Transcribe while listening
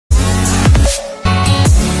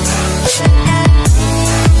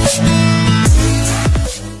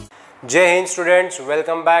जय Hind students,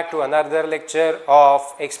 welcome back to another lecture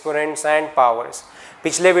of exponents and powers.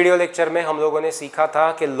 पिछले video lecture में हम लोगों ने सीखा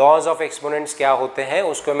था कि लॉज ऑफ एक्सपोनेंट्स क्या होते हैं,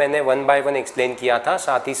 उसको मैंने वन बाय वन एक्सप्लेन किया था,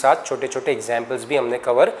 साथ ही साथ छोटे छोटे एग्जाम्पल्स भी हमने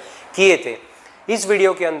कवर किए थे। इस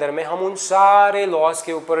वीडियो के अंदर में हम उन सारे लॉज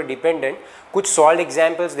के ऊपर डिपेंडेंट कुछ सॉल्व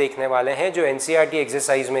एग्जाम्पल्स देखने वाले हैं जो NCERT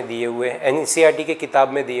एक्सरसाइज में दिए हुए हैं, NCERT के किताब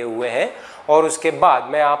में दिए हुए हैं, और उसके बाद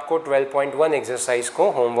मैं आपको 12.1 एक्सरसाइज को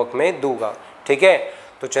होमवर्क में दूंगा। ठीक है,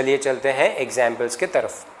 तो चलिए चलते हैं एग्जाम्पल्स के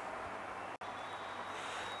तरफ।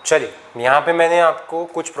 चलिए, यहाँ पे मैंने आपको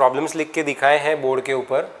कुछ प्रॉब्लम्स लिख के दिखाए हैं बोर्ड के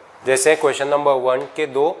ऊपर, जैसे क्वेश्चन नंबर 1 के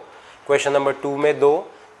 2, क्वेश्चन नंबर 2 में 2,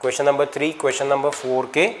 क्वेश्चन नंबर 3, क्वेश्चन नंबर 4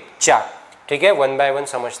 के 4। ठीक है, वन बाय वन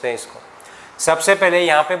समझते हैं इसको। सबसे पहले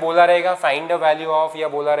यहाँ पे बोला रहेगा फाइंड द वैल्यू ऑफ, या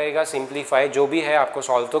बोला रहेगा सिंप्लीफाई, जो भी है आपको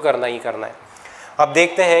सॉल्व तो करना ही करना है। अब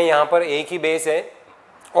देखते हैं, यहाँ पर एक ही बेस है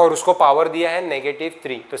और उसको पावर दिया है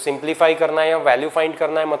 -3, तो सिंप्लीफाई करना है या वैल्यू फाइंड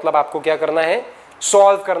करना है, मतलब आपको क्या करना है,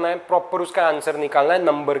 सॉल्व करना है, प्रॉपर उसका आंसर निकालना है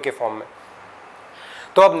नंबर के फॉर्म में।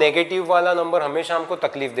 तो अब नेगेटिव वाला नंबर हमेशा हमको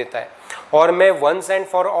तकलीफ देता है, और मैं वंस एंड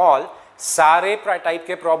फॉर ऑल सारे टाइप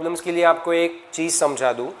के प्रॉब्लम्स के लिए आपको एक चीज़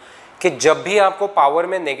समझा दूँ कि जब भी आपको पावर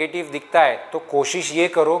में नेगेटिव दिखता है तो कोशिश ये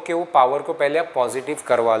करो कि वो पावर को पहले आप पॉजिटिव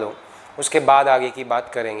करवा लो, उसके बाद आगे की बात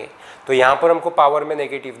करेंगे। तो यहाँ पर हमको पावर में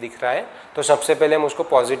नेगेटिव दिख रहा है, तो सबसे पहले हम उसको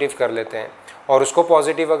पॉजिटिव कर लेते हैं, और उसको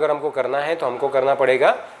पॉजिटिव अगर हमको करना है तो हमको करना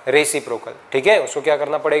पड़ेगा रेसिप्रोकल। ठीक है, उसको क्या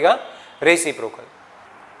करना पड़ेगा, रेसिप्रोकल।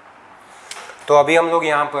 तो अभी हम लोग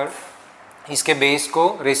यहाँ पर इसके बेस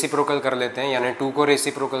को रेसिप्रोकल कर लेते हैं, यानी 2 को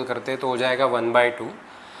रेसिप्रोकल करते हैं तो हो जाएगा 1/2,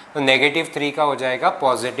 तो -3 का हो जाएगा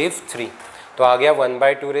 +3, तो आ गया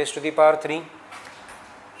 1/2⁻3।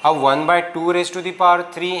 अब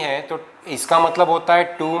 1/2⁻3 है तो इसका मतलब होता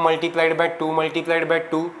है 2 × 2 ×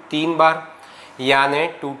 2 3 बार, यानी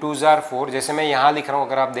 2 2s are 4। जैसे मैं यहाँ लिख रहा हूँ,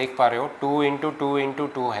 अगर आप देख पा रहे हो 2 × 2 ×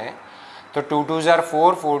 2 है, तो 2 2s are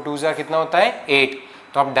 4, 4 2s are कितना होता है 8,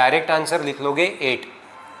 तो आप डायरेक्ट आंसर लिख लोगे 8।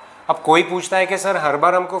 अब कोई पूछता है कि सर हर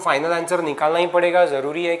बार हमको फाइनल आंसर निकालना ही पड़ेगा,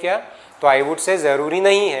 ज़रूरी है क्या? तो आई वुड से ज़रूरी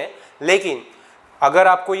नहीं है, लेकिन अगर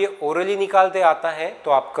आपको ये ओरली निकालते आता है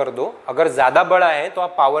तो आप कर दो। अगर ज़्यादा बड़ा है तो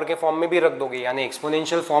आप पावर के फॉर्म में भी रख दोगे, यानी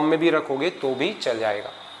एक्सपोनेंशियल फॉर्म में भी रखोगे तो भी चल जाएगा।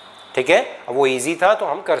 ठीक है, अब वो इजी था तो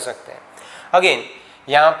हम कर सकते हैं। अगेन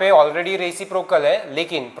यहाँ पे ऑलरेडी रेसिप्रोकल है,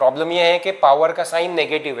 लेकिन प्रॉब्लम ये है कि पावर का साइन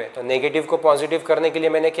नेगेटिव है, तो नेगेटिव को पॉजिटिव करने के लिए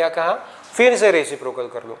मैंने क्या कहा, फिर से रेसिप्रोकल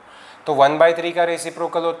कर लो। तो 1/3 का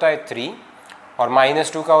रेसिप्रोकल होता है 3, और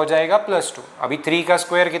 -2 का हो जाएगा +2। अभी 3 का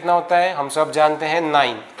स्क्वायर कितना होता है, हम सब जानते हैं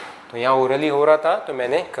 9, तो यहाँ ओरली हो रहा था तो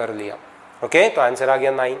मैंने कर लिया। ओके, तो आंसर आ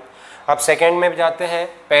गया 9। अब सेकंड में जाते हैं,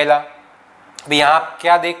 पहला। अभी यहाँ आप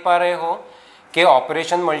क्या देख पा रहे हो कि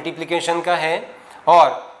ऑपरेशन मल्टीप्लिकेशन का है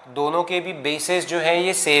और दोनों के भी बेसेस जो है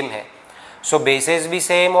ये सेम है। सो बेसेस भी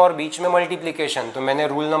सेम और बीच में मल्टीप्लिकेशन, तो मैंने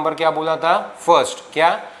रूल नंबर क्या बोला था, फर्स्ट क्या,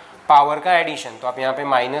 पावर का एडिशन। तो आप यहाँ पे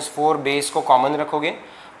 -4 बेस को कॉमन रखोगे,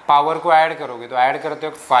 पावर को ऐड करोगे, तो ऐड करते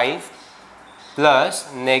वक्त 5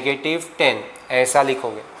 + -10 ऐसा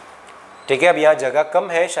लिखोगे। ठीक है, अब यहाँ जगह कम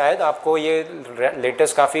है, शायद आपको ये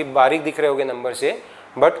लेटर्स काफ़ी बारीक दिख रहे होंगे नंबर से,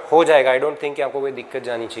 बट हो जाएगा, आई डोंट थिंक कि आपको कोई दिक्कत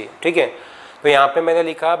जानी चाहिए। ठीक है, तो यहाँ पे मैंने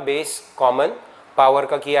लिखा बेस कॉमन, पावर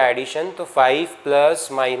का किया एडिशन, तो 5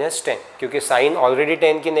 + -10, क्योंकि साइन ऑलरेडी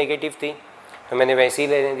 10 की नेगेटिव थी तो मैंने वैसे ही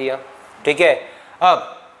लेने दिया। ठीक है,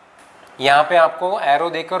 अब यहाँ पे आपको एरो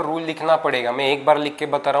देकर रूल लिखना पड़ेगा, मैं एक बार लिख के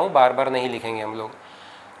बता रहा हूँ, बार बार नहीं लिखेंगे हम लोग।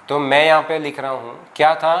 तो मैं यहाँ पे लिख रहा हूँ,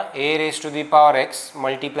 क्या था, a⁻x ×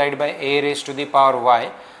 a⁻y,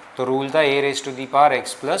 तो रूल था a⁻x +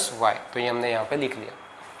 y, तो ये हमने यहाँ पे लिख लिया।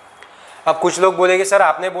 अब कुछ लोग बोलेंगे सर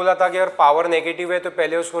आपने बोला था कि अगर पावर नेगेटिव है तो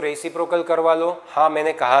पहले उसको रेसिप्रोकल करवा लो। हाँ,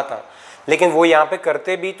 मैंने कहा था, लेकिन वो यहाँ पे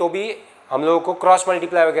करते भी तो भी हम लोगों को क्रॉस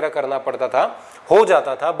मल्टीप्लाई वगैरह करना पड़ता था, हो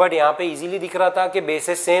जाता था, बट यहाँ पे इजीली दिख रहा था कि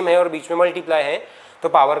बेसेस सेम है और बीच में मल्टीप्लाई है, तो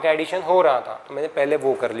पावर का एडिशन हो रहा था, तो मैंने पहले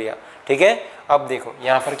वो कर लिया। ठीक है, अब देखो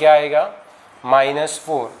यहाँ पर क्या आएगा,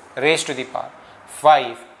 -4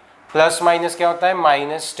 5 ± क्या होता है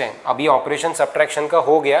 -10। अभी ऑपरेशन सब्ट्रैक्शन का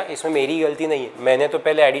हो गया, इसमें मेरी गलती नहीं है, मैंने तो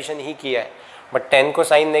पहले एडिशन ही किया है, बट 10 को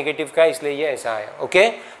साइन नेगेटिव का, इसलिए ये ऐसा आया। ओके,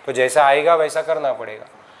 तो जैसा आएगा वैसा करना पड़ेगा।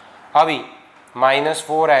 अभी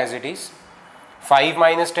 -4 एज इट इज़, 5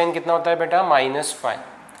 - 10 कितना होता है बेटा, -5।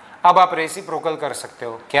 अब आप रेसिप्रोकल कर सकते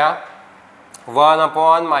हो, क्या,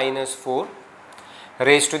 1/-4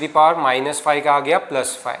 रेज़ टू द पावर -5 का आ गया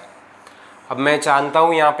 +5। अब मैं जानता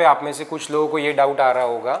हूँ यहाँ पे आप में से कुछ लोगों को ये डाउट आ रहा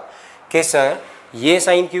होगा कि सर ये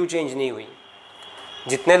साइन क्यों चेंज नहीं हुई।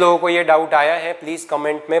 जितने लोगों को ये डाउट आया है प्लीज़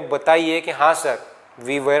कमेंट में बताइए कि हाँ sir,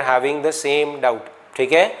 we were having the same doubt.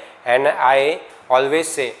 ठीक है, एंड आई ऑलवेज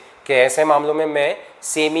से कि ऐसे मामलों में मैं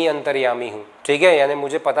सेमी अंतर्यामी हूँ। ठीक है, यानी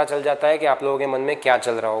मुझे पता चल जाता है कि आप लोगों के मन में क्या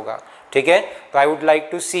चल रहा होगा। ठीक है। तो आई वुड लाइक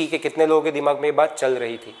टू सी कि कितने लोगों के दिमाग में ये बात चल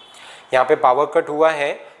रही थी। यहाँ पे पावर कट हुआ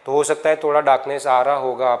है तो हो सकता है थोड़ा डार्कनेस आ रहा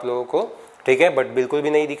होगा आप लोगों को, ठीक है, बट बिल्कुल भी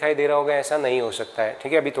नहीं दिखाई दे रहा होगा ऐसा नहीं हो सकता है,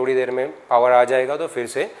 ठीक है। अभी थोड़ी देर में पावर आ जाएगा तो फिर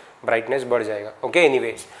से ब्राइटनेस बढ़ जाएगा। Okay,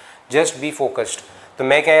 anyways just be focused. तो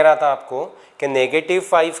मैं कह रहा था आपको कि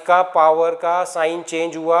 -5 का पावर का साइन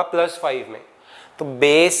चेंज हुआ +5 में, तो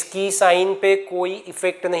बेस की साइन पे कोई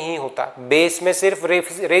इफेक्ट नहीं होता, बेस में सिर्फ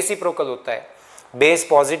रेसिप्रोकल होता है। बेस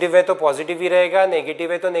पॉजिटिव है तो पॉजिटिव ही रहेगा,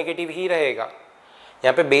 नेगेटिव है तो नेगेटिव ही रहेगा।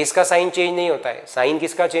 यहाँ पे बेस का साइन चेंज नहीं होता है। साइन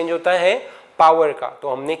किसका चेंज होता है? पावर का। तो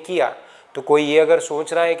हमने किया। तो कोई ये अगर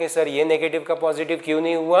सोच रहा है कि सर ये नेगेटिव का पॉजिटिव क्यों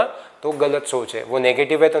नहीं हुआ, तो गलत सोच है। वो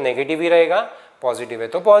नेगेटिव है तो नेगेटिव ही रहेगा, पॉजिटिव है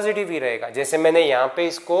तो पॉजिटिव ही रहेगा। जैसे मैंने यहाँ पे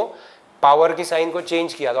इसको पावर की साइन को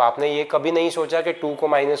चेंज किया, तो आपने ये कभी नहीं सोचा कि 2 को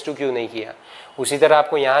 -2 क्यों नहीं किया। उसी तरह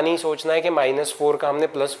आपको यहाँ नहीं सोचना है कि -4 का हमने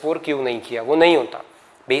 +4 क्यों नहीं किया, वो नहीं होता।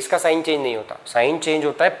 बेस का साइन चेंज नहीं होता, साइन चेंज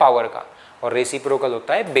होता है पावर का, और रेसिप्रोकल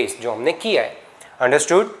होता है बेस, जो हमने किया है।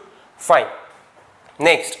 अंडरस्टूड? फाइन।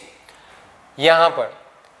 नेक्स्ट यहाँ पर,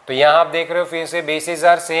 तो यहाँ आप देख रहे हो फिर से बेसिस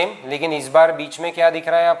आर सेम, लेकिन इस बार बीच में क्या दिख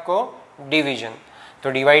रहा है आपको? डिवीजन। तो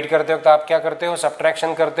डिवाइड करते हो तो आप क्या करते हो?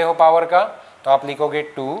 सब्ट्रैक्शन करते हो पावर का। तो आप लिखोगे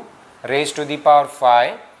 2 raise to the power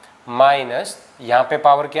 5 minus, यहाँ पे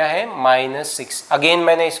पावर क्या है? -6। अगेन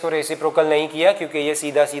मैंने इसको रेसिप्रोकल नहीं किया क्योंकि ये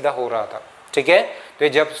सीधा सीधा हो रहा था, ठीक है। तो ये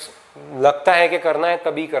जब लगता है कि करना है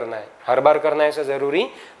तभी करना है, हर बार करना है ऐसा ज़रूरी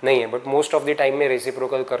नहीं है, but most of the time में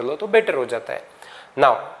रेसिप्रोकल कर लो तो बेटर हो जाता है।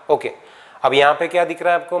 नाउ ओके, अब यहाँ पे क्या दिख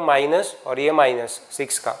रहा है आपको? माइनस, और ये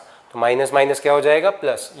 -6 का, तो माइनस माइनस क्या हो जाएगा?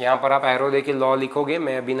 प्लस। यहाँ पर आप एरो देके लॉ लिखोगे,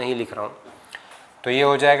 मैं अभी नहीं लिख रहा हूँ। तो ये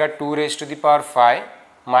हो जाएगा 2 raise to the power 5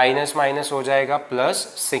 minus minus हो जाएगा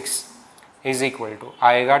 +6 इज इक्वल टू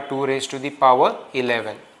आएगा 2 रेज टू द पावर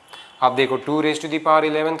 11। अब देखो 2 रेज टू द पावर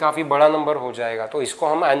 11 काफ़ी बड़ा नंबर हो जाएगा, तो इसको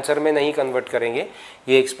हम आंसर में नहीं कन्वर्ट करेंगे,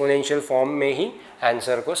 ये एक्सपोनेंशियल फॉर्म में ही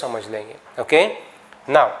आंसर को समझ लेंगे। ओके,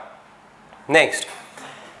 नाउ नेक्स्ट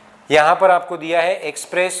यहाँ पर आपको दिया है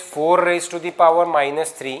express 4 raise to the power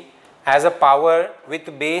 -3 as a power with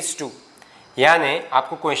base 2। यानी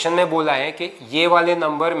आपको क्वेश्चन में बोला है कि ये वाले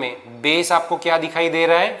नंबर में बेस आपको क्या दिखाई दे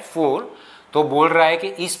रहा है? 4। तो बोल रहा है कि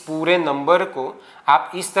इस पूरे नंबर को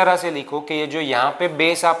आप इस तरह से लिखो कि ये जो यहाँ पे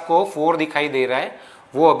बेस आपको 4 दिखाई दे रहा है,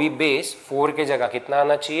 वो अभी बेस 4 के जगह कितना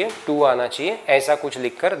आना चाहिए? 2 आना चाहिए। ऐसा कुछ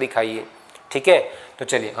लिखकर दिखाइए, ठीक है। तो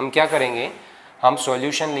चलिए हम क्या करेंगे, हम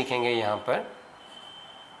सॉल्यूशन लिखेंगे। यहाँ पर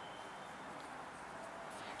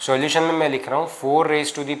सॉल्यूशन में मैं लिख रहा हूँ 4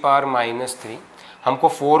 रेज टू द पावर -3। हमको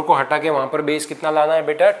 4 को हटा के वहाँ पर बेस कितना लाना है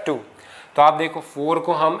बेटा? 2। तो आप देखो 4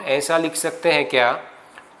 को हम ऐसा लिख सकते हैं क्या?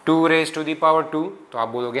 2 रेज टू द पावर 2। तो आप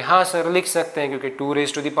बोलोगे हाँ सर लिख सकते हैं, क्योंकि 2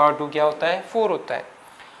 रेज टू द पावर 2 क्या होता है? 4 होता है।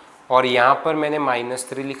 और यहाँ पर मैंने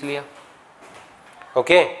 -3 लिख लिया।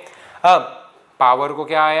 ओके, अब पावर को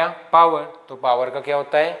क्या आया? पावर। तो पावर का क्या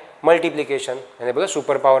होता है? मल्टीप्लीकेशन। मैंने बोला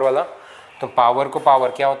सुपर पावर वाला। तो पावर को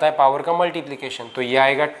पावर क्या होता है? पावर का मल्टीप्लीकेशन। तो ये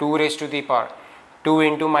आएगा 2 raise to the power 2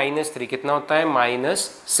 into -3 कितना होता है?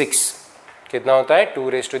 -6। कितना होता है? 2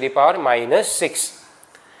 रेज टू द पावर -6।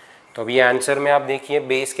 तो अभी आंसर में आप देखिए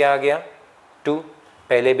बेस क्या आ गया? 2।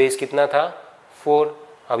 पहले बेस कितना था? 4।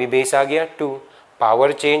 अभी बेस आ गया 2।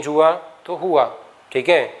 पावर चेंज हुआ तो हुआ, ठीक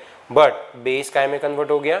है, बट बेस काय में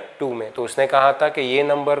कन्वर्ट हो गया? 2 में। तो उसने कहा था कि ये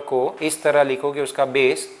नंबर को इस तरह लिखो कि उसका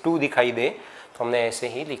बेस 2 दिखाई दे, तो हमने ऐसे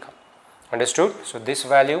ही लिखा। Understood? So this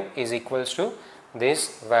value is equals to this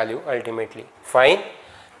value ultimately. Fine.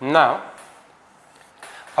 Now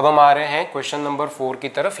अब हम आ रहे हैं क्वेश्चन नंबर 4 की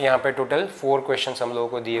तरफ। यहाँ पे टोटल 4 क्वेश्चन हम लोगों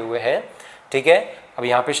को दिए हुए हैं, ठीक है। अब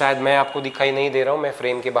यहाँ पे शायद मैं आपको दिखाई नहीं दे रहा हूँ, मैं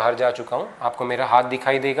फ्रेम के बाहर जा चुका हूँ। आपको मेरा हाथ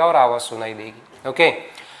दिखाई देगा और आवाज़ सुनाई देगी। ओके,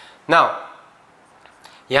 नाउ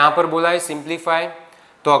यहाँ पर बोला है सिंप्लीफाई।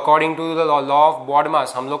 तो according to the law of baud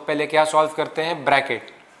मास हम लोग पहले क्या सॉल्व करते हैं?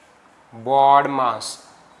 ब्रैकेट बॉड मास।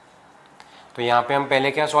 तो यहाँ पे हम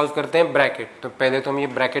पहले क्या सॉल्व करते हैं? ब्रैकेट। तो पहले तो हम ये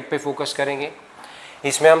ब्रैकेट पे फोकस करेंगे।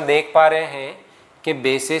 इसमें हम देख पा रहे हैं कि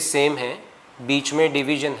बेसेस सेम है, बीच में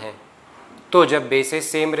डिवीजन है। तो जब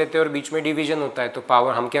बेसेस सेम रहते हैं और बीच में डिवीजन होता है तो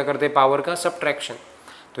पावर हम क्या करते हैं? पावर का सब्ट्रैक्शन।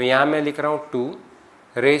 तो यहाँ मैं लिख रहा हूँ 2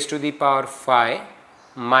 रेज टू द पावर 5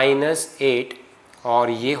 -8, और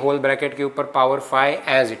ये होल ब्रैकेट के ऊपर पावर 5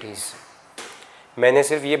 एज इट इज़। मैंने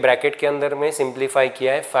सिर्फ ये ब्रैकेट के अंदर में सिंप्लीफाई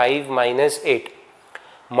किया है। 5 - 8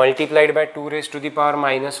 multiplied by 2 raised to the power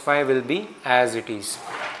 -5 will be as it is.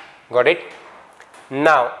 Got it?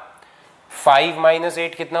 Now 5 -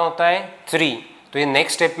 8 कितना होता है? 3। तो ये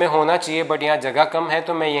नेक्स्ट स्टेप में होना चाहिए, बट यहाँ जगह कम है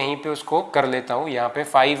तो मैं यहीं पे उसको कर लेता हूँ। यहाँ पे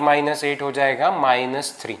 5 - 8 हो जाएगा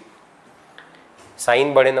 -3।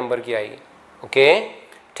 साइन बड़े नंबर की आएगी। ओके,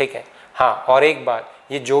 ठीक है। हाँ, और एक बात,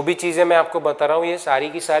 ये जो भी चीज़ें मैं आपको बता रहा हूँ ये सारी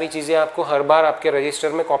की सारी चीज़ें आपको हर बार आपके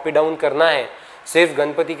रजिस्टर में कॉपी डाउन करना है। सिर्फ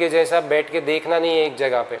गणपति के जैसा बैठ के देखना नहीं है एक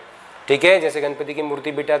जगह पे, ठीक है। जैसे गणपति की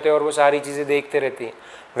मूर्ति बिठाते हैं और वो सारी चीज़ें देखते रहती है,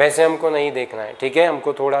 वैसे हमको नहीं देखना है, ठीक है।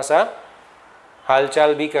 हमको थोड़ा सा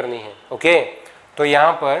हालचाल भी करनी है, ओके। तो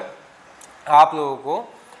यहाँ पर आप लोगों को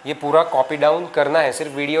ये पूरा कॉपी डाउन करना है,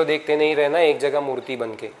 सिर्फ वीडियो देखते नहीं रहना एक जगह मूर्ति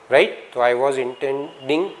बन के, राइट। तो I was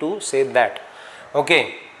intending to say that, okay,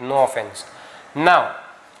 no offence. Now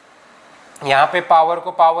यहाँ पे पावर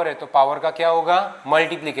को पावर है तो पावर का क्या होगा,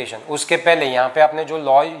 मल्टीप्लिकेशन। उसके पहले यहाँ पे आपने जो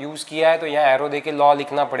लॉ यूज़ किया है तो यहाँ एरो देके लॉ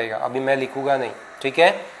लिखना पड़ेगा, अभी मैं लिखूंगा नहीं, ठीक है।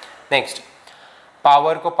 नेक्स्ट,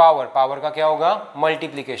 पावर को पावर, पावर का क्या होगा,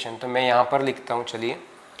 मल्टीप्लिकेशन। तो मैं यहाँ पर लिखता हूँ, चलिए,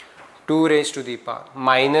 2 raised to the power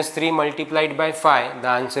 -3 multiplied by 5, the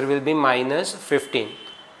answer will be -15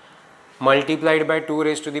 multiplied by 2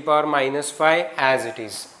 raised to the power -5 as it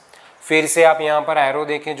is। फिर से आप यहाँ पर एरो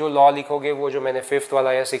देखें, जो लॉ लिखोगे वो जो मैंने 5th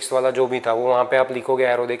वाला या 6th वाला जो भी था वो वहाँ पे आप लिखोगे,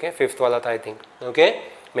 एरो देखें 5th वाला था आई थिंक, ओके,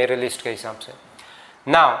 मेरे लिस्ट के हिसाब से।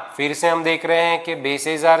 नाउ फिर से हम देख रहे हैं कि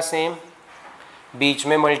बेसेस आर सेम, बीच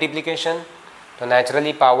में मल्टीप्लिकेशन, तो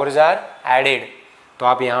नेचुरली पावर्स आर एडेड। तो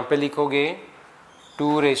आप यहाँ पे लिखोगे 2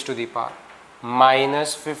 raised to the power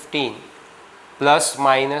 -15 plus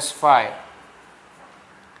 -5,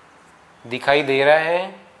 दिखाई दे रहा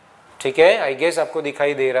है, ठीक है, आई गेस आपको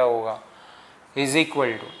दिखाई दे रहा होगा, इज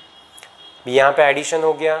इक्वल टू, यहाँ पे एडिशन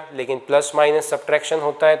हो गया लेकिन प्लस माइनस सब्ट्रैक्शन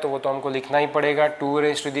होता है तो वो तो हमको लिखना ही पड़ेगा, 2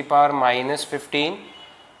 raised to the power -15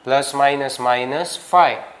 plus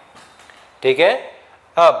 -5, ठीक है।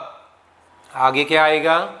 अब आगे क्या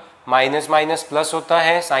आएगा, माइनस माइनस प्लस होता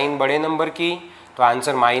है, साइन बड़े नंबर की, तो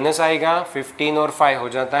आंसर माइनस आएगा, 15 और 5 हो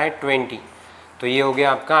जाता है 20, तो ये हो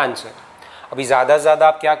गया आपका आंसर। अभी ज़्यादा से ज़्यादा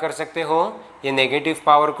आप क्या कर सकते हो, ये नेगेटिव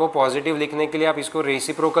पावर को पॉजिटिव लिखने के लिए आप इसको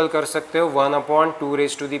रेसिप्रोकल कर सकते हो, 1/2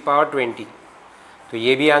 raised to the power 20। तो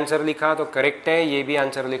ये भी आंसर लिखा तो करेक्ट है, ये भी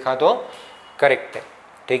आंसर लिखा तो करेक्ट है,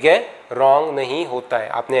 ठीक है, रॉन्ग नहीं होता है।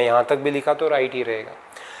 आपने यहाँ तक भी लिखा तो राइट ही रहेगा।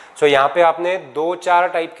 सो यहाँ पे आपने 2-4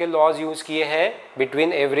 टाइप के लॉज यूज़ किए हैं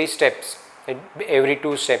बिटवीन एवरी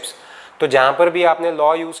 2 स्टेप्स। तो जहाँ पर भी आपने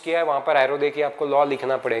लॉ यूज़ किया है वहाँ पर एरो देखिए आपको लॉ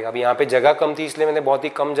लिखना पड़ेगा। अभी यहाँ पे जगह कम थी इसलिए मैंने बहुत ही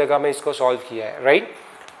कम जगह में इसको सॉल्व किया है, राइट,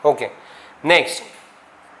 ओके। नेक्स्ट,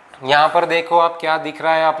 यहाँ पर देखो आप क्या दिख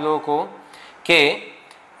रहा है आप लोगों को कि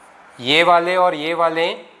ये वाले और ये वाले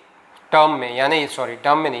टर्म में, यानी सॉरी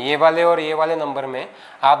टर्म में नहीं, ये वाले और ये वाले नंबर में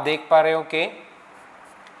आप देख पा रहे हो कि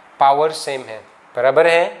पावर सेम है, बराबर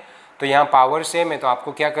है। तो यहाँ पावर सेम है तो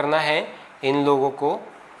आपको क्या करना है, इन लोगों को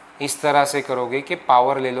इस तरह से करोगे कि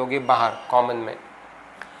पावर ले लोगे बाहर कॉमन में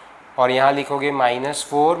और यहाँ लिखोगे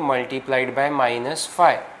 -4 मल्टीप्लाइड बाय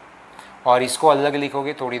 -5 और इसको अलग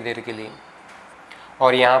लिखोगे थोड़ी देर के लिए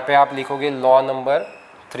और यहाँ पे आप लिखोगे लॉ नंबर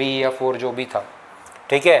 3 या 4 जो भी था,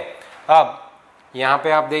 ठीक है। अब यहाँ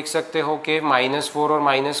पे आप देख सकते हो कि -4 और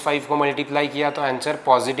 -5 को मल्टीप्लाई किया तो आंसर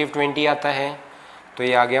 +20 आता है, तो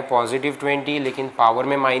ये आ गया +20, लेकिन पावर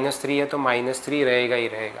में -3 है तो -3 रहेगा ही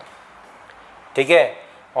रहेगा, ठीक है।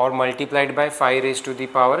 और multiplied by 5 raised to the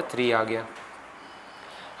power 3 आ गया।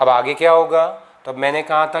 अब आगे क्या होगा, तो अब मैंने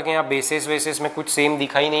कहा था कि यहाँ बेसिस वेसिस में कुछ सेम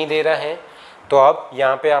दिखाई नहीं दे रहा है, तो अब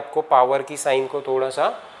यहाँ पे आपको पावर की साइन को थोड़ा सा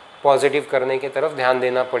पॉजिटिव करने की तरफ ध्यान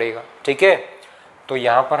देना पड़ेगा, ठीक है। तो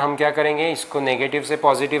यहाँ पर हम क्या करेंगे, इसको नेगेटिव से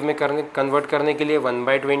पॉजिटिव में कन्वर्ट करने के लिए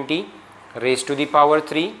 1/20 raised to the power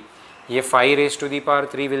 3, ये 5 raised to the power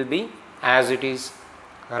 3 will be as it is,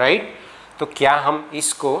 right. तो क्या हम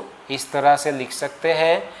इसको इस तरह से लिख सकते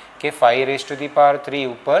हैं कि 5 raised to the power 3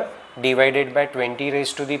 ऊपर divided by 20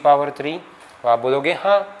 raised to the power 3, तो आप बोलोगे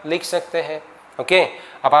हाँ लिख सकते हैं, ओके।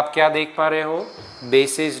 अब आप क्या देख पा रहे हो,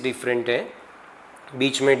 बेसिस डिफरेंट है,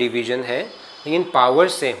 बीच में डिवीजन है, लेकिन पावर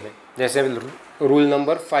सेम है। जैसे रूल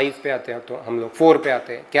नंबर 5 पे आते हैं, तो हम लोग 4 पे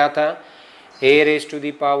आते हैं, क्या था, a raised to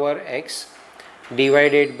the power x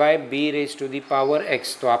divided by b raised to the power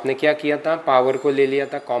x। तो आपने क्या किया था, पावर को ले लिया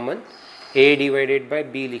था common, a divided by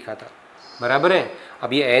b लिखा था, बराबर है।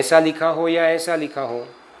 अब ये ऐसा लिखा हो या ऐसा लिखा हो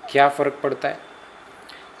क्या फ़र्क पड़ता है,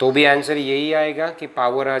 तो भी आंसर यही आएगा कि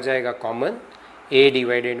पावर आ जाएगा common, a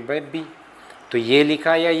divided by b। तो ये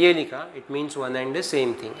लिखा या ये लिखा, it means one and the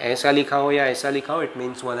same thing. ऐसा लिखा हो या ऐसा लिखा हो, it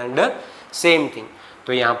means one and the same thing.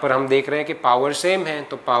 तो यहाँ पर हम देख रहे हैं कि पावर सेम है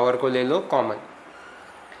तो पावर को ले लो कॉमन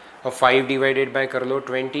और 5 डिवाइडेड बाय कर लो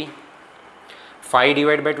 20। 5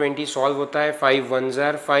 डिवाइड बाय 20 सॉल्व होता है, 5 1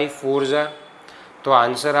 जार 5 4 जार, तो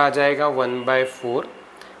आंसर आ जाएगा 1/4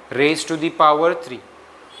 रेज टू दी पावर 3।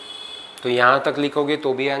 तो यहाँ तक लिखोगे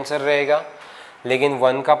तो भी आंसर रहेगा, लेकिन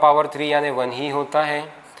 1 का पावर 3 यानी 1 ही होता है।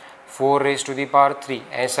 4 रेज टू दी पावर 3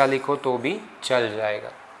 ऐसा लिखो तो भी चल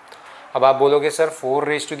जाएगा। अब आप बोलोगे sir 4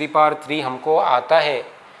 raise to the power 3 हमको आता है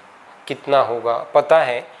कितना होगा पता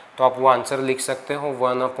है तो आप वो आंसर लिख सकते हो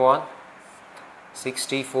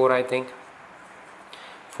 1/64 आई थिंक,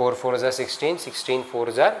 4 4 ज़ा 16, 16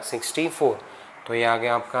 4 ज़ा 64, तो ये आ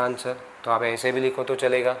गया आपका आंसर। तो आप ऐसे भी लिखो तो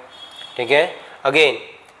चलेगा, ठीक है। अगेन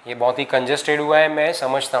ये बहुत ही कंजस्टेड हुआ है, मैं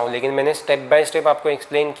समझता हूँ, लेकिन मैंने स्टेप बाय स्टेप आपको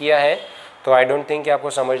एक्सप्लेन किया है, तो आई डोंट थिंक कि आपको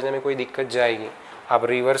समझने में कोई दिक्कत जाएगी। आप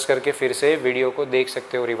रिवर्स करके फिर से वीडियो को देख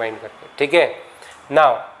सकते हो रिवाइंड करके, ठीक है।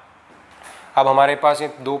 नाउ अब हमारे पास ये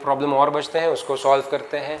 2 प्रॉब्लम और बचते हैं, उसको सॉल्व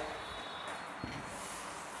करते हैं।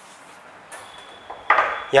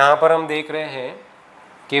 यहाँ पर हम देख रहे हैं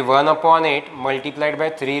कि 1/8 मल्टीप्लाइड बाय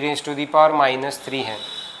 3⁻³ है,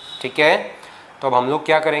 ठीक है। तो अब हम लोग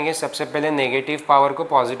क्या करेंगे, सबसे पहले नेगेटिव पावर को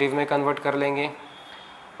पॉजिटिव में कन्वर्ट कर लेंगे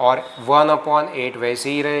और 1/8 वैसे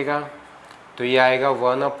ही रहेगा, तो ये आएगा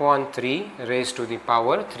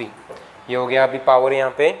 1/3⁻³। ये हो गया अभी पावर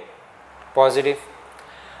यहाँ पे पॉजिटिव।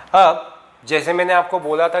 अब जैसे मैंने आपको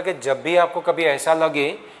बोला था कि जब भी आपको कभी ऐसा लगे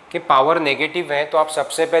कि पावर नेगेटिव है तो आप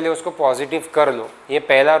सबसे पहले उसको पॉजिटिव कर लो, ये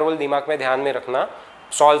पहला रूल दिमाग में ध्यान में रखना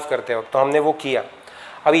सॉल्व करते वक्त। तो हमने वो किया।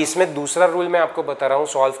 अभी इसमें दूसरा रूल मैं आपको बता रहा हूँ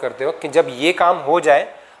सॉल्व करते वक्त कि जब ये काम हो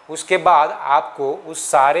जाए उसके बाद आपको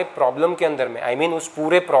उस सारे प्रॉब्लम के अंदर में, आई मीन उस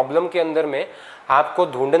पूरे प्रॉब्लम के अंदर में आपको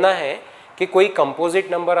ढूंढना है कि कोई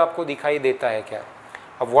कंपोजिट नंबर आपको दिखाई देता है क्या।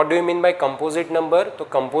 अब what do you mean by composite number, तो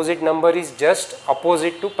composite number is just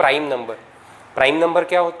opposite to prime number. Prime number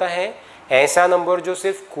क्या होता है, ऐसा नंबर जो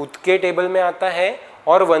सिर्फ खुद के टेबल में आता है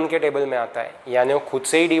और 1 के टेबल में आता है, यानी वो खुद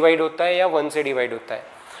से ही डिवाइड होता है या 1 से डिवाइड होता है।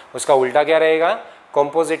 उसका उल्टा क्या रहेगा,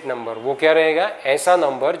 कंपोजिट नंबर। वो क्या रहेगा, ऐसा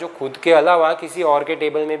नंबर जो खुद के अलावा किसी और के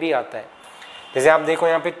टेबल में भी आता है। जैसे आप देखो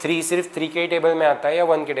यहाँ पे 3 सिर्फ 3 के टेबल में आता है या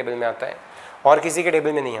 1 के टेबल में आता है और किसी के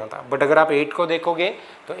टेबल में नहीं आता। बट अगर आप 8 को देखोगे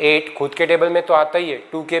तो 8 खुद के टेबल में तो आता ही है,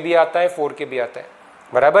 2 के भी आता है, 4 के भी आता है,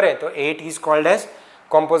 बराबर है। तो 8 is called as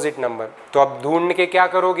composite number. तो अब ढूंढ के क्या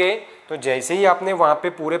करोगे, तो जैसे ही आपने वहाँ पे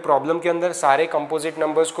पूरे प्रॉब्लम के अंदर सारे कंपोजिट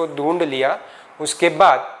नंबर्स को ढूंढ लिया, उसके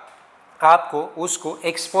बाद आपको उसको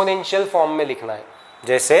एक्सपोनेंशियल फॉर्म में लिखना है।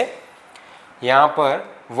 जैसे यहाँ पर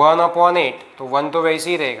 1/8, तो 1 तो वैसे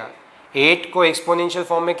ही रहेगा। 8 को एक्सपोनेंशियल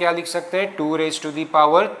फॉर्म में क्या लिख सकते हैं,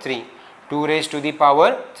 2⁻3,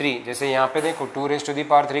 2⁻3। जैसे यहाँ पे देखो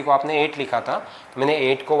 2⁻3 को आपने 8 लिखा था, तो मैंने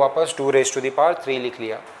 8 को वापस 2⁻3 लिख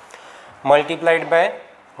लिया, मल्टीप्लाइड बाय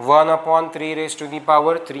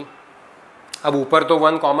 1/3⁻3। अब ऊपर तो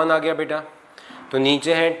 1 कॉमन आ गया बेटा, तो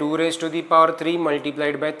नीचे है 2⁻3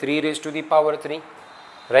 मल्टीप्लाइड बाय 3⁻3,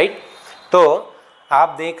 राइट। तो आप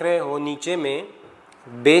देख रहे हो नीचे में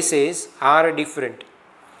bases are different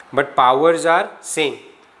but powers are same.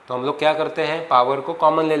 तो हम लोग क्या करते हैं, पावर को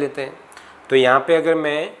कॉमन ले लेते हैं। तो यहाँ पे अगर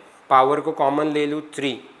मैं पावर को कॉमन ले लूँ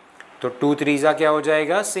 3, तो 2 3 क्या हो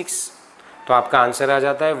जाएगा 6। तो आपका आंसर आ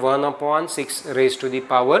जाता है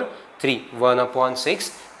 1/6⁻3,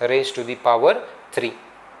 1/6⁻3।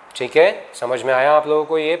 ठीक है, समझ में आया आप लोगों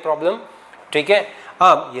को ये प्रॉब्लम, ठीक है।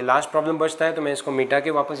 अब ये लास्ट प्रॉब्लम बचता है, तो मैं इसको मिटा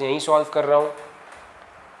के वापस यहीं सॉल्व कर रहा हूँ।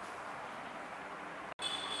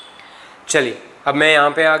 चलिए अब मैं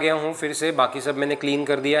यहाँ पे आ गया हूँ फिर से, बाकी सब मैंने क्लीन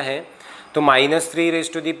कर दिया है। तो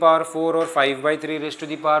 -3⁻4 और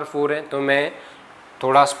 5/3⁻4 है, तो मैं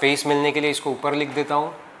थोड़ा स्पेस मिलने के लिए इसको ऊपर लिख देता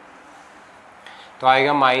हूँ। तो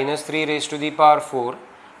आएगा -3⁻4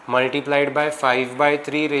 मल्टीप्लाइड बाय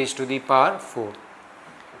 5/3⁻4,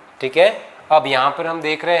 ठीक है। अब यहाँ पर हम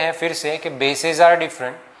देख रहे हैं फिर से कि bases are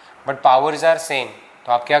different but powers are same.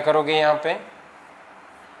 तो आप क्या करोगे, यहाँ पे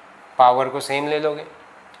पावर को सेम ले लोगे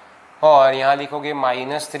और यहाँ लिखोगे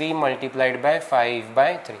 -3 मल्टीप्लाइड बाय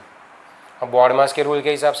 5/3। अब बॉड मास के रूल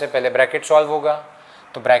के हिसाब से पहले ब्रैकेट सॉल्व होगा,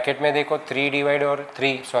 तो ब्रैकेट में देखो 3 और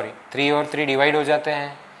 3 डिवाइड हो जाते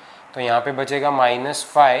हैं, तो यहाँ पे बचेगा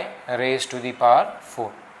 -5⁻⁴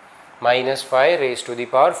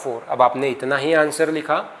 अब आपने इतना ही आंसर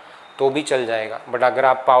लिखा तो भी चल जाएगा, बट अगर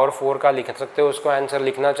आप पावर 4 का लिख सकते हो, उसको आंसर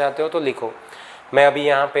लिखना चाहते हो तो लिखो। मैं अभी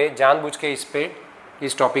यहाँ पे जानबूझ के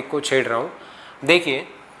इस टॉपिक को छेड़ रहा हूँ। देखिए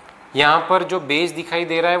यहाँ पर जो बेस दिखाई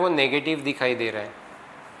दे रहा है वो नेगेटिव दिखाई दे रहा है।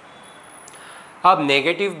 अब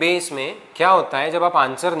नेगेटिव बेस में क्या होता है, जब आप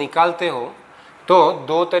आंसर निकालते हो तो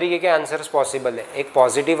 2 तरीके के आंसर्स पॉसिबल है, एक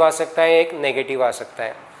पॉजिटिव आ सकता है, एक नेगेटिव आ सकता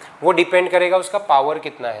है। वो डिपेंड करेगा उसका पावर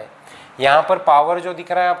कितना है। यहाँ पर पावर जो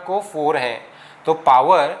दिख रहा है आपको 4 है, तो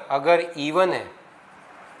पावर अगर इवन है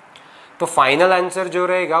तो फाइनल आंसर जो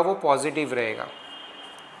रहेगा वो पॉजिटिव रहेगा,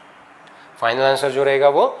 फाइनल आंसर जो रहेगा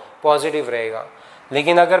वो पॉजिटिव रहेगा।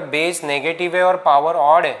 लेकिन अगर बेस नेगेटिव है और पावर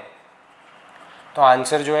ऑड है तो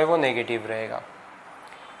आंसर जो है वो नेगेटिव रहेगा।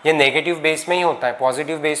 ये नेगेटिव बेस में ही होता है,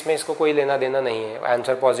 पॉजिटिव बेस में इसको कोई लेना देना नहीं है,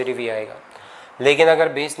 आंसर पॉजिटिव ही आएगा। लेकिन अगर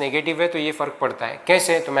बेस नेगेटिव है तो ये फ़र्क पड़ता है।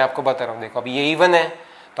 कैसे, तो मैं आपको बता रहा हूँ। देखो अब ये इवन है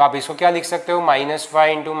तो आप इसको क्या लिख सकते हो, -5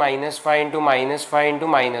 इंटू -5 इंटू -5 इंटू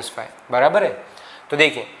 -5, बराबर है। तो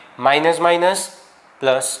देखिए minus minus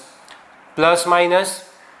plus, plus minus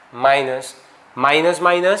minus, minus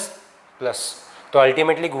minus plus, तो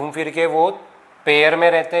अल्टीमेटली घूम फिर के वो पेयर में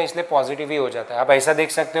रहते हैं, इसलिए पॉजिटिव ही हो जाता है। आप ऐसा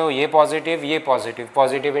देख सकते हो, ये पॉजिटिव ये पॉजिटिव,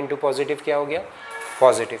 पॉजिटिव इंटू पॉजिटिव क्या हो गया,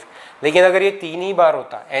 पॉजिटिव। लेकिन अगर ये 3 ही बार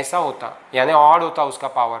होता, ऐसा होता, यानी ऑड होता उसका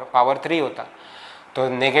पावर 3 होता, तो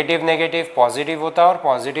नेगेटिव नेगेटिव पॉजिटिव होता और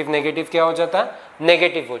पॉजिटिव नेगेटिव क्या हो जाता,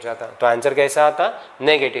 नेगेटिव हो जाता। तो आंसर कैसा आता,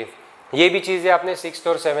 नेगेटिव। ये भी चीज़ें आपने 6th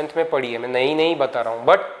और 7th में पढ़ी है, मैं नहीं बता रहा हूँ,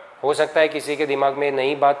 बट हो सकता है किसी के दिमाग में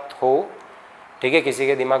नई बात हो, ठीक है, किसी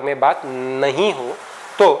के दिमाग में बात नहीं हो,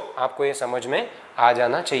 तो आपको ये समझ में आ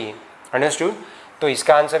जाना चाहिए। अंडरस्टूड। तो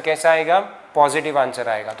इसका आंसर कैसा आएगा, पॉजिटिव आंसर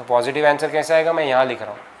आएगा। तो पॉजिटिव आंसर कैसा आएगा, मैं यहाँ लिख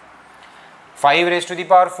रहा हूँ, 5 raised to the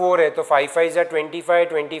power 4 है, तो 5 5 are 25,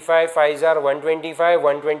 25 5 are 125,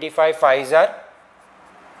 125 5 are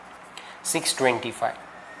 625,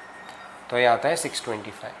 तो ये आता है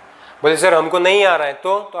 625। बोले सर हमको नहीं आ रहा है,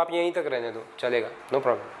 तो आप यहीं तक रहने दो, चलेगा, नो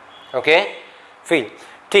प्रॉब्लम। ओके फिर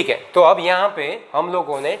ठीक है। तो अब यहाँ पे हम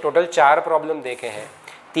लोगों ने टोटल 4 प्रॉब्लम देखे हैं,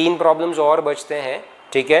 3 प्रॉब्लम्स और बचते हैं,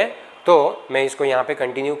 ठीक है। तो मैं इसको यहाँ पे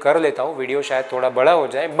कंटिन्यू कर लेता हूँ, वीडियो शायद थोड़ा बड़ा हो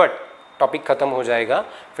जाए, बट टॉपिक ख़त्म हो जाएगा,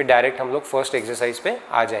 फिर डायरेक्ट हम लोग फर्स्ट एक्सरसाइज पे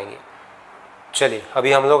आ जाएंगे। चलिए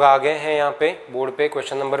अभी हम लोग आ गए हैं यहाँ पे बोर्ड पे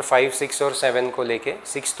क्वेश्चन नंबर 5, 6 और 7 को लेके।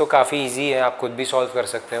 6 तो काफ़ी इजी है, आप खुद भी सॉल्व कर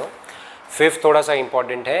सकते हो। 5th थोड़ा सा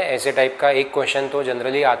इंपॉर्टेंट है, ऐसे टाइप का एक क्वेश्चन तो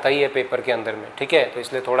जनरली आता ही है पेपर के अंदर में, ठीक है, तो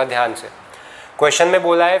इसलिए थोड़ा ध्यान से। क्वेश्चन में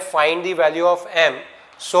बोला है find the value of m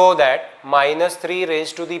so that -3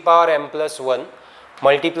 raised to the power m plus 1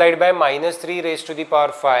 multiplied by -3 raised to the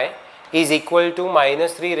power 5 is equal to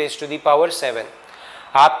 -3 raised to the power 7।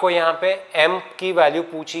 आपको यहाँ पे m की वैल्यू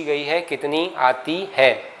पूछी गई है, कितनी आती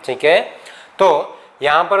है, ठीक है। तो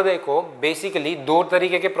यहाँ पर देखो बेसिकली 2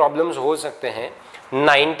 तरीके के प्रॉब्लम्स हो सकते हैं।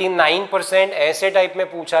 99% ऐसे टाइप में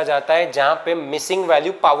पूछा जाता है जहाँ पे मिसिंग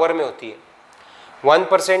वैल्यू पावर में होती है,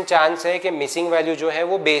 1% चांस है कि मिसिंग वैल्यू जो है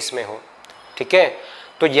वो बेस में हो, ठीक है।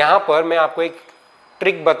 तो यहाँ पर मैं आपको एक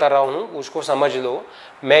ट्रिक बता रहा हूँ, उसको समझ लो।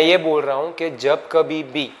 मैं ये बोल रहा हूँ कि जब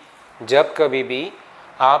कभी भी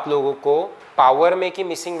आप लोगों को पावर में की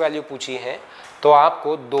मिसिंग वैल्यू पूछी है, तो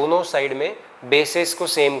आपको दोनों साइड में बेसेस को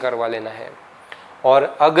सेम करवा लेना है।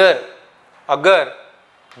 और अगर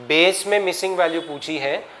बेस में मिसिंग वैल्यू पूछी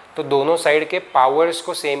है, तो दोनों साइड के पावर्स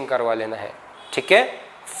को सेम करवा लेना है, ठीक है।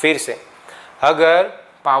 फिर से, अगर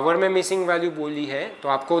पावर में मिसिंग वैल्यू बोली है, तो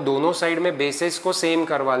आपको दोनों साइड में बेसेस को सेम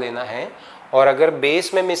करवा लेना है। और अगर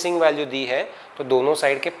बेस में मिसिंग वैल्यू दी है, तो दोनों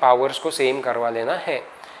साइड के पावर्स को सेम करवा लेना है।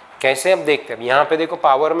 कैसे, अब देखते हैं। यहाँ पे देखो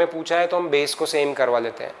पावर में पूछा है, तो हम बेस को सेम करवा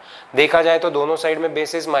लेते हैं। देखा जाए तो दोनों साइड में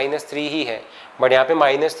बेसिस -3 ही है, बट यहाँ पे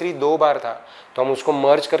 -3 2 बार था, तो हम उसको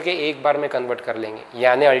मर्ज करके एक बार में कन्वर्ट कर लेंगे।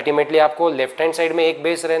 यानी अल्टीमेटली आपको लेफ्ट हैंड साइड में एक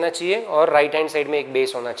बेस रहना चाहिए और राइट हैंड साइड में एक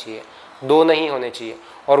बेस होना चाहिए, 2 नहीं होने चाहिए,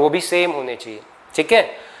 और वो भी सेम होने चाहिए, ठीक है।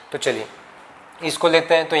 तो चलिए इसको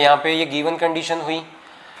लेते हैं। तो यहाँ पे ये गिवन कंडीशन हुई।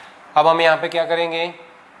 अब हम यहाँ पे क्या करेंगे,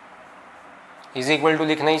 इज इक्वल टू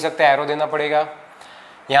लिख नहीं सकते, एरो देना पड़ेगा।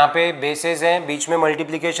 यहाँ पे बेसेस हैं, बीच में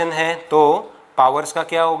मल्टीप्लिकेशन है, तो पावर्स का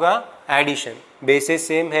क्या होगा, एडिशन। बेसेस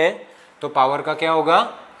सेम है तो पावर का क्या होगा,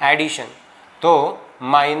 एडिशन। तो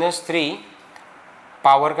 -3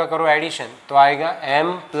 पावर का करो एडिशन, तो आएगा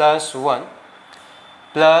m + 1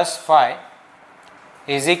 + 5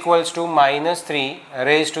 is equals to -3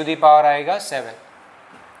 raised to the power आएगा 7,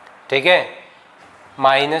 ठीक है।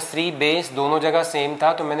 -3 बेस दोनों जगह सेम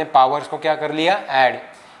था, तो मैंने पावर्स को क्या कर लिया, ऐड।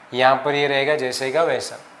 यहाँ पर ये रहेगा जैसे का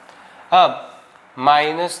वैसा। अब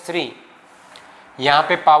 -3 यहाँ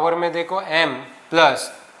पे पावर में देखो m +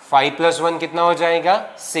 5 + 1 कितना हो जाएगा,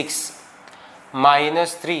 6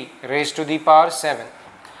 -3 raised to the power 7।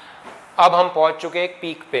 अब हम पहुँच चुके एक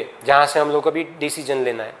पीक पे, जहाँ से हम लोग को भी डिसीजन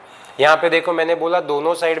लेना है। यहाँ पे देखो मैंने बोला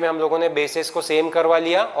दोनों साइड में हम लोगों ने बेसिस को सेम करवा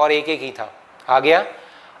लिया और एक ही था, आ गया।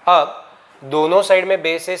 अब दोनों साइड में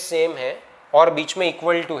बेसिस सेम है और बीच में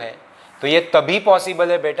इक्वल टू है, तो ये तभी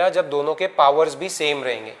पॉसिबल है बेटा जब दोनों के पावर्स भी सेम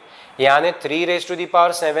रहेंगे। यानी 3 raised to the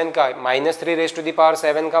power 7 का -3 raised to the power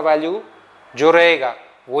 7 का वैल्यू जो रहेगा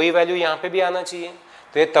वही वैल्यू यहाँ पे भी आना चाहिए।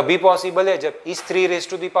 तो ये तभी पॉसिबल है जब इस 3 raised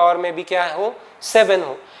to the power में भी क्या हो, 7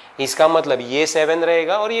 हो। इसका मतलब ये 7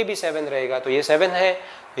 रहेगा और ये भी 7 रहेगा, तो ये 7 है,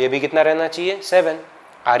 ये भी कितना रहना चाहिए, 7।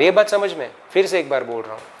 आ रही है बात समझ में? फिर से एक बार बोल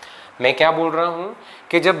रहा हूँ, मैं क्या बोल रहा हूँ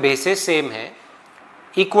कि जब बेसिस सेम है,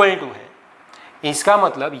 इक्वल टू है, इसका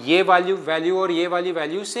मतलब ये वैल्यू और ये वाली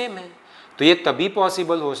वैल्यू सेम है। तो ये तभी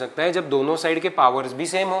पॉसिबल हो सकता है जब दोनों साइड के पावर्स भी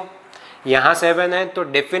सेम हो। यहाँ 7 है तो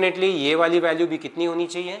डेफिनेटली ये वाली वैल्यू भी कितनी होनी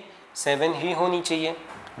चाहिए, 7 ही होनी चाहिए,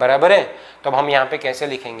 बराबर है। तो अब हम यहाँ पे कैसे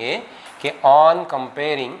लिखेंगे कि on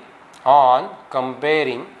comparing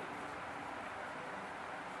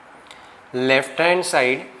left hand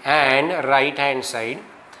side and right hand side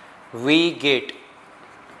we get,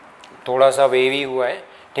 थोड़ा सा वेवी हुआ है,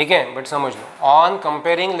 ठीक है, बट समझ लो, on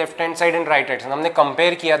comparing left hand side and right hand side, हमने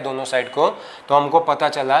कंपेयर किया दोनों साइड को, तो हमको पता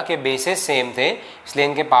चला कि बेसिस सेम थे, इसलिए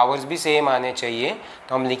इनके पावर्स भी सेम आने चाहिए,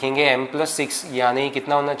 तो हम लिखेंगे m+6, यानी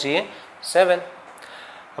कितना होना चाहिए 7।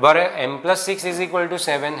 अब अगर m+6 इज इक्वल टू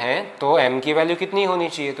 7 है तो m की वैल्यू कितनी होनी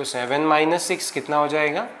चाहिए, तो 7 - 6 कितना हो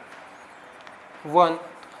जाएगा 1,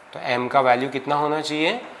 तो m का वैल्यू कितना होना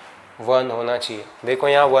चाहिए 1 होना चाहिए। देखो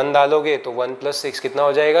यहाँ 1 डालोगे तो 1 + 6 कितना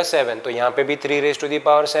हो जाएगा 7, तो यहाँ पे भी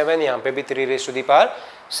 3⁻7, यहाँ पे भी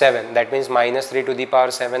 3⁻7, दैट मीन्स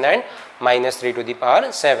 -3⁻7 एंड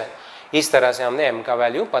 -3⁻7। इस तरह से हमने m का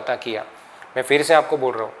वैल्यू पता किया। मैं फिर से आपको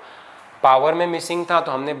बोल रहा हूँ, पावर में मिसिंग था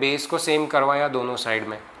तो हमने बेस को सेम करवाया दोनों साइड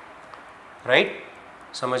में, राइट,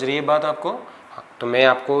 समझ रही है बात आपको। हाँ, तो मैं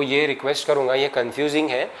आपको ये रिक्वेस्ट करूँगा, ये कंफ्यूजिंग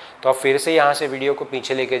है तो आप फिर से यहाँ से वीडियो को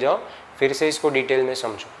पीछे लेके जाओ, फिर से इसको डिटेल में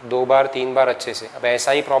समझो 2 बार 3 बार अच्छे से। अब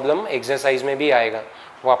ऐसा ही प्रॉब्लम एक्सरसाइज में भी आएगा,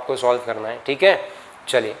 वो आपको सॉल्व करना है, ठीक है।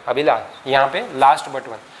 चलिए अभी यहाँ पे लास्ट बट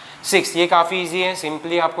 6, ये काफ़ी इजी है।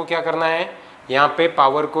 सिंपली आपको क्या करना है, यहाँ पे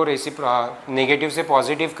पावर को नेगेटिव से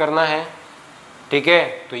पॉजिटिव करना है, ठीक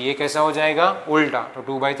है, तो ये कैसा हो जाएगा उल्टा, तो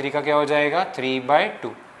 2/3 का क्या हो जाएगा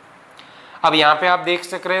 3/2। अब यहाँ पे आप देख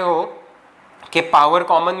सक रहे हो कि पावर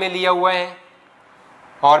कॉमन में लिया हुआ है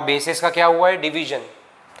और बेसिस का क्या हुआ है डिवीजन,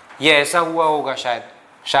 ये ऐसा हुआ होगा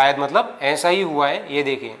शायद मतलब ऐसा ही हुआ है। ये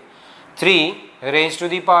देखिए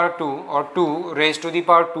 3⁻2 और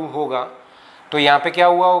 2⁻2 होगा, तो यहाँ पे क्या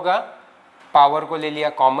हुआ होगा, पावर को ले लिया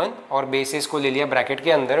कॉमन और बेसिस को ले लिया ब्रैकेट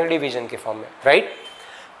के अंदर डिवीजन के फॉर्म में, राइट।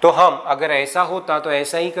 तो हम अगर ऐसा होता तो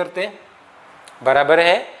ऐसा ही करते, बराबर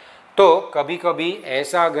है। तो कभी कभी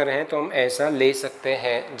ऐसा अगर है तो हम ऐसा ले सकते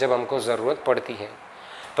हैं जब हमको ज़रूरत पड़ती है,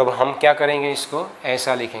 तो अब हम क्या करेंगे, इसको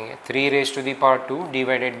ऐसा लिखेंगे 3⁻2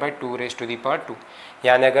 डिवाइडेड बाई 2⁻2,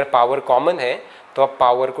 यानी अगर पावर कॉमन है तो आप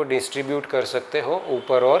पावर को डिस्ट्रीब्यूट कर सकते हो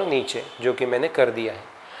ऊपर और नीचे, जो कि मैंने कर दिया है।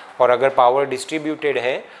 और अगर पावर डिस्ट्रीब्यूटेड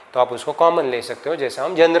है तो आप उसको कॉमन ले सकते हो, जैसा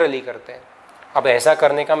हम जनरली करते हैं। अब ऐसा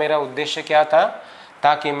करने का मेरा उद्देश्य क्या था,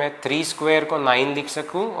 ताकि मैं 3² को 9 लिख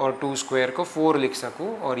सकूं और 2² को 4 लिख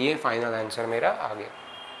सकूं, और ये फाइनल आंसर मेरा आ गया।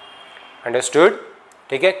 अंडरस्टूड,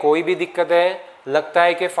 ठीक है। कोई भी दिक्कत है, लगता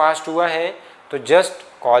है कि फास्ट हुआ है, तो जस्ट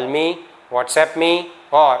कॉल मी, व्हाट्सएप मी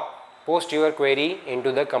और post your query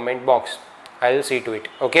into the comment box, I will see to it,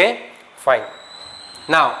 okay fine.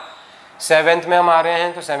 Now 7th में हम आ रहे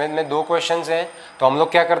हैं, तो 7th में 2 क्वेश्चंस हैं, तो हम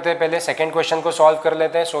लोग क्या करते हैं, पहले सेकंड क्वेश्चन को सॉल्व कर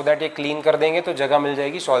लेते हैं, सो दैट ये क्लीन कर देंगे तो जगह मिल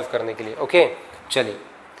जाएगी सॉल्व करने के लिए, ओके। चलिए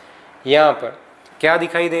यहाँ पर क्या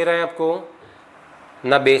दिखाई दे रहा है आपको,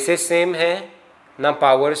 ना बेसिस सेम है ना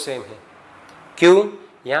पावर सेम है, क्यों,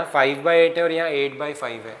 यहाँ 5/8 है और यहाँ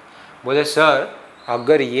 8/5 है। बोले सर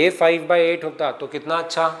अगर ये 5/8 होता तो कितना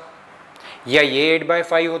अच्छा, या ये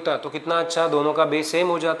 8/5 होता तो कितना अच्छा, दोनों का बेस सेम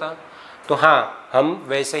हो जाता। तो हाँ, हम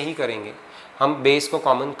वैसे ही करेंगे, हम बेस को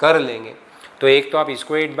कॉमन कर लेंगे। तो एक तो आप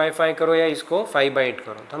इसको 8/5 करो या इसको 5/8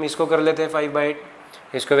 करो, तो हम इसको कर लेते हैं 5/8,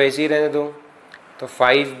 इसको वैसे ही रहने दो। तो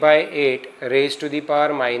 5/8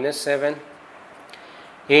 raised⁻7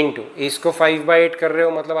 इंटू इसको 5/8 कर रहे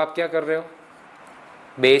हो, मतलब आप क्या कर रहे हो,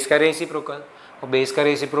 बेस का रेसिप्रोकल, और बेस का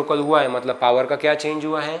रेसिप्रोकल हुआ है मतलब पावर का क्या चेंज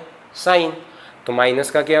हुआ है, साइन। तो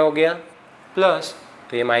माइनस का क्या हो गया प्लस,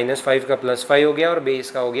 तो ये -5 का +5 हो गया और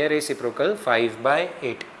बेस का हो गया रेसिप्रोकल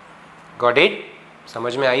 5/8। गॉट इट,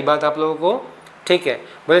 समझ में आई बात आप लोगों को, ठीक है।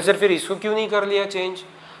 बोले सर फिर इसको क्यों नहीं कर लिया चेंज,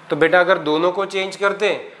 तो बेटा अगर दोनों को चेंज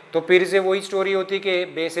करते तो फिर से वही स्टोरी होती कि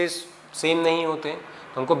बेसिस सेम नहीं होते,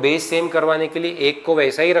 तो हमको बेस सेम करवाने के लिए एक को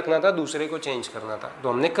वैसा ही रखना था, दूसरे को चेंज करना था, तो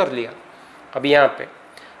हमने कर लिया। अब यहाँ पे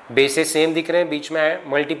बेसिस सेम दिख रहे हैं, बीच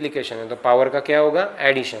में मल्टीप्लिकेशन है, तो पावर का क्या होगा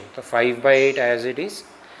एडिशन, तो 5/8 एज इट इज़,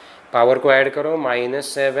 पावर को ऐड करो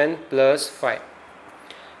 -7 + 5,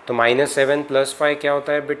 तो -7 + 5 क्या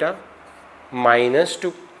होता है बेटा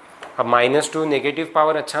 -2। अब -2 नेगेटिव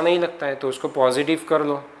पावर अच्छा नहीं लगता है, तो उसको पॉजिटिव कर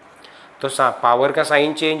लो, तो पावर का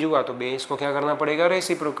साइन चेंज हुआ तो बेस को क्या करना पड़ेगा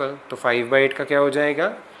रेसिप्रोकल, तो 5/8 का क्या हो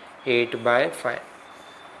जाएगा 8/5,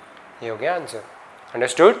 ये हो गया आंसर।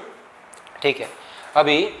 अंडरस्टूड, ठीक है।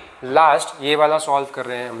 अभी लास्ट ये वाला सॉल्व कर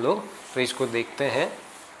रहे हैं हम लोग, तो इसको देखते हैं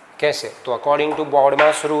कैसे। तो अकॉर्डिंग टू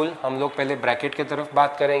बॉडमास रूल हम लोग पहले ब्रैकेट की तरफ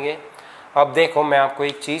बात करेंगे। अब देखो मैं आपको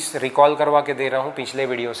एक चीज़ रिकॉल करवा के दे रहा हूँ पिछले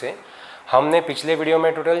वीडियो से। हमने पिछले वीडियो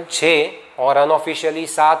में टोटल 6 और अनऑफिशियली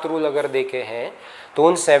 7 रूल अगर देखे हैं, तो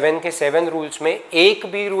उन 7 के 7 रूल्स में एक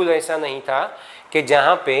भी रूल ऐसा नहीं था कि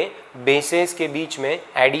जहाँ पे बेसेस के बीच में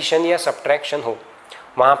एडिशन या सब्ट्रैक्शन हो।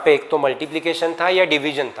 वहाँ पे एक तो मल्टीप्लिकेशन था या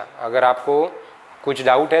डिवीजन था। अगर आपको कुछ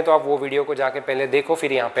डाउट है तो आप वो वीडियो को जाके पहले देखो,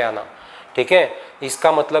 फिर यहाँ पे आना, ठीक है।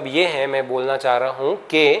 इसका मतलब ये है, मैं बोलना चाह रहा हूँ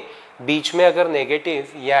कि बीच में अगर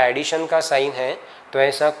नेगेटिव या एडिशन का साइन है तो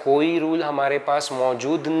ऐसा कोई रूल हमारे पास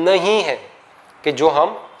मौजूद नहीं है कि जो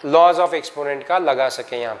हम लॉज ऑफ एक्सपोनेंट का लगा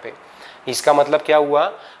सकें यहाँ पे। इसका मतलब क्या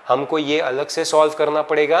हुआ, हमको ये अलग से सॉल्व करना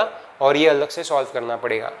पड़ेगा और ये अलग से सॉल्व करना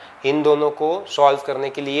पड़ेगा। इन दोनों को सॉल्व करने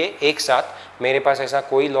के लिए एक साथ मेरे पास ऐसा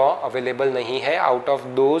कोई लॉ अवेलेबल नहीं है आउट ऑफ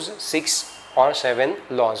दोज 6 और 7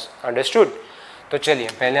 लॉज। अंडरस्टूड। तो चलिए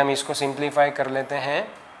पहले हम इसको सिंप्लीफाई कर लेते हैं।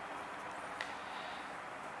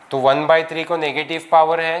 तो 1/3 को नेगेटिव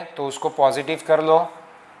पावर है तो उसको पॉजिटिव कर लो,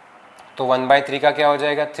 तो 1/3 का क्या हो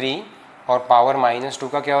जाएगा 3 और पावर -2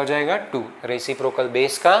 का क्या हो जाएगा 2। रेसिप्रोकल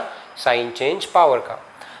बेस का साइन चेंज पावर का,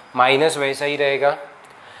 माइनस वैसा ही रहेगा,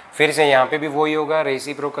 फिर से यहाँ पे भी वही होगा,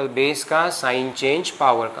 रेसिप्रोकल बेस का साइन चेंज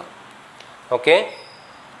पावर का, ओके।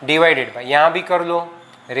 डिवाइडेड बाय, यहाँ भी कर लो,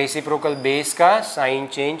 रेसिप्रोकल बेस का साइन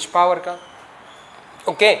चेंज पावर का,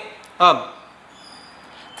 ओके। अब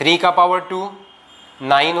 3 का पावर 2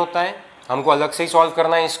 9 होता है, हमको अलग से ही सॉल्व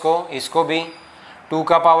करना है इसको भी। 2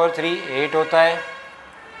 का पावर 3 8 होता है,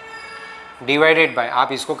 डिवाइडेड बाय,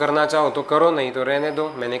 आप इसको करना चाहो तो करो, नहीं तो रहने दो,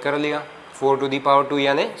 मैंने कर लिया। 4 टू दी पावर 2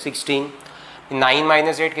 यानी 16। 9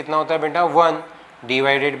 माइनस 8 कितना होता है बेटा 1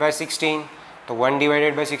 डिवाइडेड बाय 16, तो 1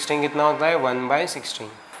 डिवाइडेड बाय 16 कितना होता है 1/16।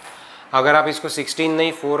 अगर आप इसको 16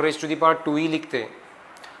 नहीं 4 रेज़ टू दी पावर 2 ही लिखते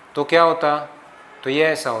तो क्या होता, तो ये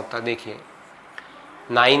ऐसा होता, देखिए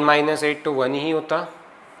 9 माइनस 8 तो 1 ही होता,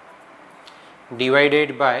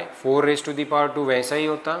 divided by 4 raise to the power 2 वैसा ही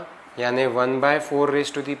होता, यानी 1/4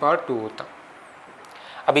 रेज़ टू दी पावर 2 होता।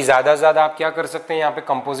 अभी ज़्यादा से ज़्यादा आप क्या कर सकते हैं, यहाँ पे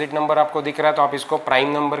कंपोजिट नंबर आपको दिख रहा है तो आप इसको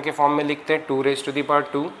प्राइम नंबर के फॉर्म में लिखते हैं 2 रेज़ टू दी पावर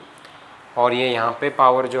 2 और ये यहाँ पे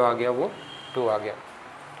पावर जो आ गया वो 2 आ गया,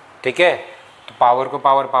 ठीक है। तो पावर को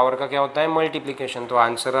पावर का क्या होता है मल्टीप्लिकेशन, तो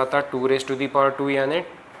आंसर आता 2 रेज़ टू दी पावर 2 यानी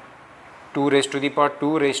 2 raise to the power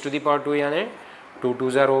 2 raise to the power 2 यानी 2 2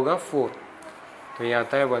 ज़ार होगा 4, तो ये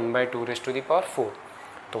आता है 1/2 रेज़ टू दी पावर 4।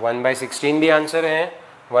 तो 1/16 भी आंसर है,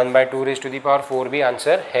 1/2 रेज़ टू दी पावर 4 भी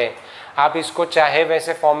आंसर है। आप इसको चाहे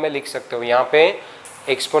वैसे फॉर्म में लिख सकते हो। यहाँ पे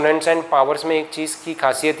एक्सपोनेंट्स एंड पावर्स में एक चीज़ की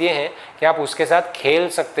खासियत ये है कि आप उसके साथ खेल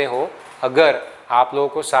सकते हो अगर आप लोगों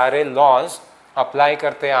को सारे लॉज अप्लाई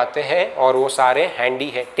करते आते हैं और वो सारे हैंडी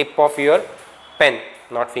है, tip of your pen,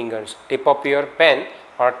 not fingers, tip of your pen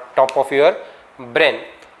और टॉप ऑफ योर ब्रेन,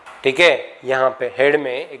 ठीक है। यहाँ पे हेड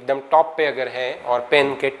में एकदम टॉप पे अगर है और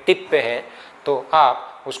पेन के टिप पे है तो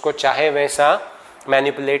आप उसको चाहे वैसा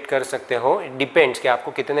मैनिपुलेट कर सकते हो, डिपेंड्स कि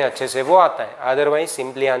आपको कितने अच्छे से वो आता है, अदरवाइज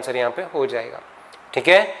सिंपली आंसर यहाँ पे हो जाएगा, ठीक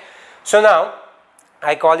है। So now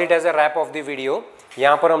I call it as a rap of the video.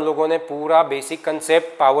 यहाँ पर हम लोगों ने पूरा basic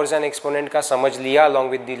concept powers and exponent का समझ लिया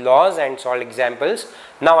along with the laws and solve examples.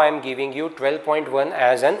 Now I am giving you 12.1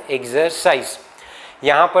 as an exercise.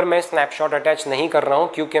 यहाँ पर मैं स्नैपशॉट अटैच नहीं कर रहा हूँ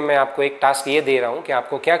क्योंकि मैं आपको एक टास्क ये दे रहा हूँ कि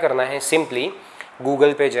आपको क्या करना है, सिंपली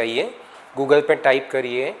गूगल पे जाइए, गूगल पे टाइप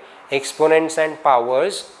करिए exponents and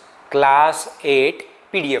powers class 8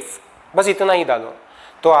 PDF, बस इतना ही डालो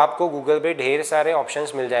तो आपको गूगल पे ढेर सारे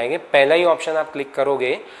ऑप्शंस मिल जाएंगे। पहला ही ऑप्शन आप क्लिक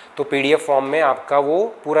करोगे तो PDF फॉर्म में आपका वो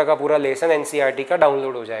पूरा का पूरा लेसन NCERT का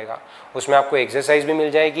डाउनलोड हो जाएगा। उसमें आपको एक्सरसाइज भी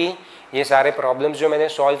मिल जाएगी, ये सारे प्रॉब्लम्स जो मैंने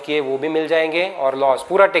सॉल्व किए वो भी मिल जाएंगे और लॉस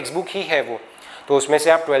पूरा टेक्स्ट बुक ही है वो, तो उसमें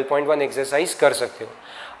से आप 12.1 एक्सरसाइज कर सकते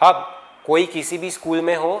हो। अब कोई किसी भी स्कूल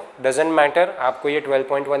में हो, डजेंट मैटर, आपको ये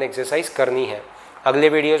 12.1 एक्सरसाइज करनी है। अगले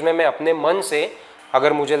वीडियोज़ में मैं अपने मन से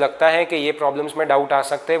अगर मुझे लगता है कि ये प्रॉब्लम्स में डाउट आ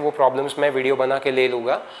सकते हैं वो प्रॉब्लम्स मैं वीडियो बना के ले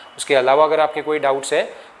लूँगा। उसके अलावा अगर आपके कोई डाउट्स है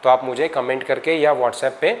तो आप मुझे कमेंट करके या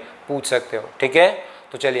व्हाट्सएप पे पूछ सकते हो, ठीक है।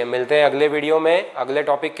 तो चलिए मिलते हैं अगले वीडियो में अगले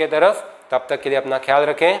टॉपिक के तरफ, तब तक के लिए अपना ख्याल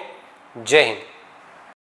रखें। जय हिंद।